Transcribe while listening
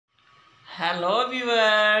Hello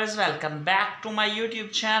viewers, welcome back to my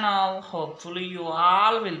YouTube channel. Hopefully you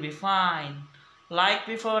all will be fine. Like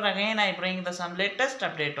before, again I bring some latest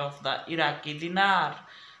update of the Iraqi dinar.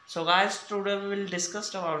 So guys, today we will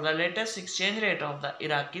discuss about the latest exchange rate of the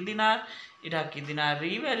Iraqi dinar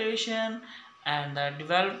revaluation, and the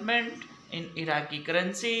development in Iraqi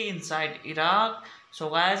currency inside Iraq. So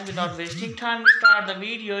guys, without wasting time, we start the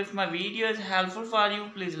video. If my video is helpful for you,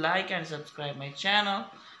 please like and subscribe my channel.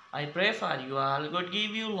 I pray for you all. God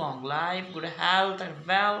give you long life, good health and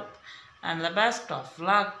wealth, and the best of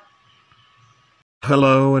luck.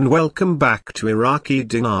 Hello and welcome back to Iraqi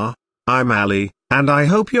Dinar. I'm Ali, and I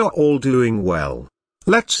hope you're all doing well.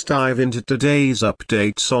 Let's dive into today's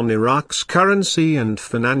updates on Iraq's currency and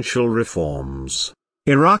financial reforms.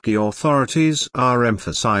 Iraqi authorities are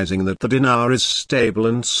emphasizing that the dinar is stable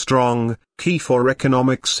and strong, key for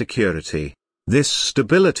economic security. This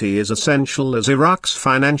stability is essential as Iraq's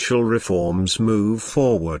financial reforms move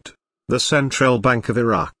forward. The Central Bank of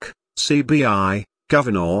Iraq, CBI,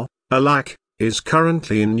 Governor, Alak, is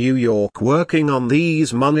currently in New York working on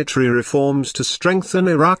these monetary reforms to strengthen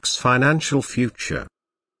Iraq's financial future.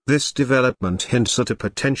 This development hints at a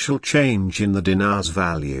potential change in the dinar's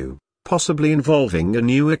value, possibly involving a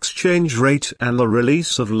new exchange rate and the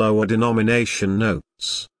release of lower denomination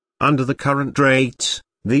notes. Under the current rate,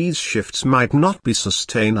 these shifts might not be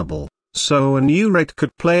sustainable, so a new rate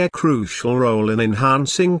could play a crucial role in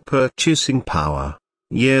enhancing purchasing power.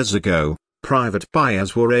 Years ago, private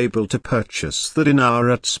buyers were able to purchase the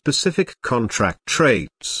dinar at specific contract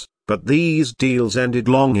rates, but these deals ended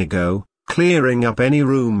long ago, clearing up any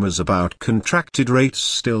rumors about contracted rates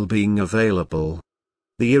still being available.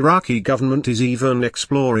 The Iraqi government is even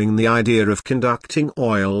exploring the idea of conducting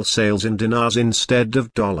oil sales in dinars instead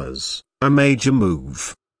of dollars. A major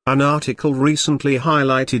move. An article recently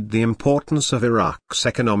highlighted the importance of Iraq's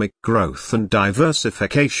economic growth and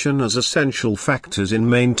diversification as essential factors in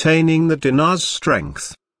maintaining the dinar's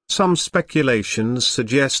strength. Some speculations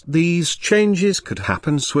suggest these changes could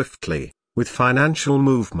happen swiftly, with financial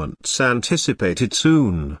movements anticipated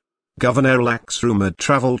soon. Governor Alak's rumored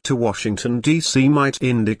travel to Washington, D.C. might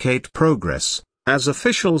indicate progress, as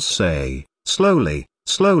officials say, slowly,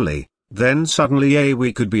 then suddenly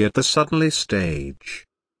we could be at the suddenly stage.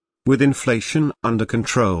 With inflation under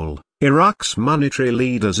control, Iraq's monetary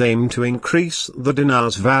leaders aim to increase the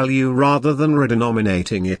dinar's value rather than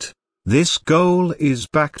redenominating it. This goal is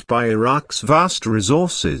backed by Iraq's vast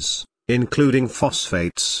resources, including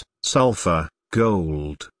phosphates, sulfur,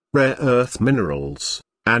 gold, rare earth minerals,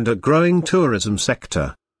 and a growing tourism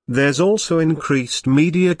sector. There's also increased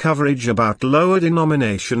media coverage about lower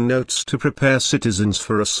denomination notes to prepare citizens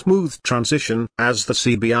for a smooth transition as the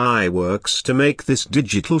CBI works to make this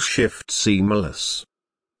digital shift seamless.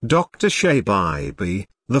 Dr. Shaibi,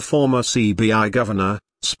 the former CBI governor,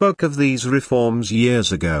 spoke of these reforms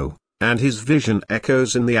years ago, and his vision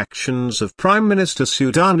echoes in the actions of Prime Minister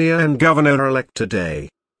Soudania and Governor-elect today.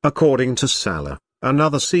 According to Salah,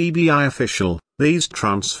 another CBI official, these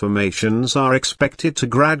transformations are expected to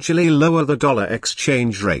gradually lower the dollar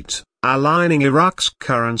exchange rate, aligning Iraq's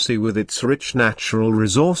currency with its rich natural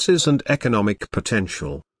resources and economic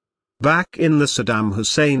potential. Back in the Saddam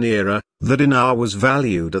Hussein era, the dinar was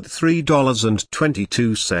valued at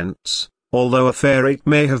 $3.22, although a fair rate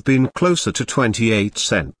may have been closer to 28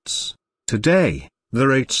 cents. Today, the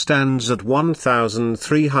rate stands at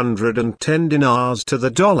 1,310 dinars to the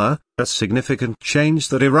dollar, a significant change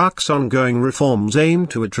that Iraq's ongoing reforms aim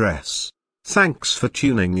to address. Thanks for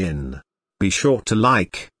tuning in. Be sure to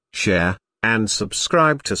like, share, and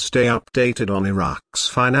subscribe to stay updated on Iraq's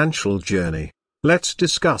financial journey. Let's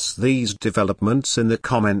discuss these developments in the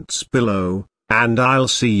comments below, and I'll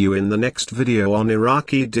see you in the next video on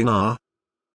Iraqi dinar.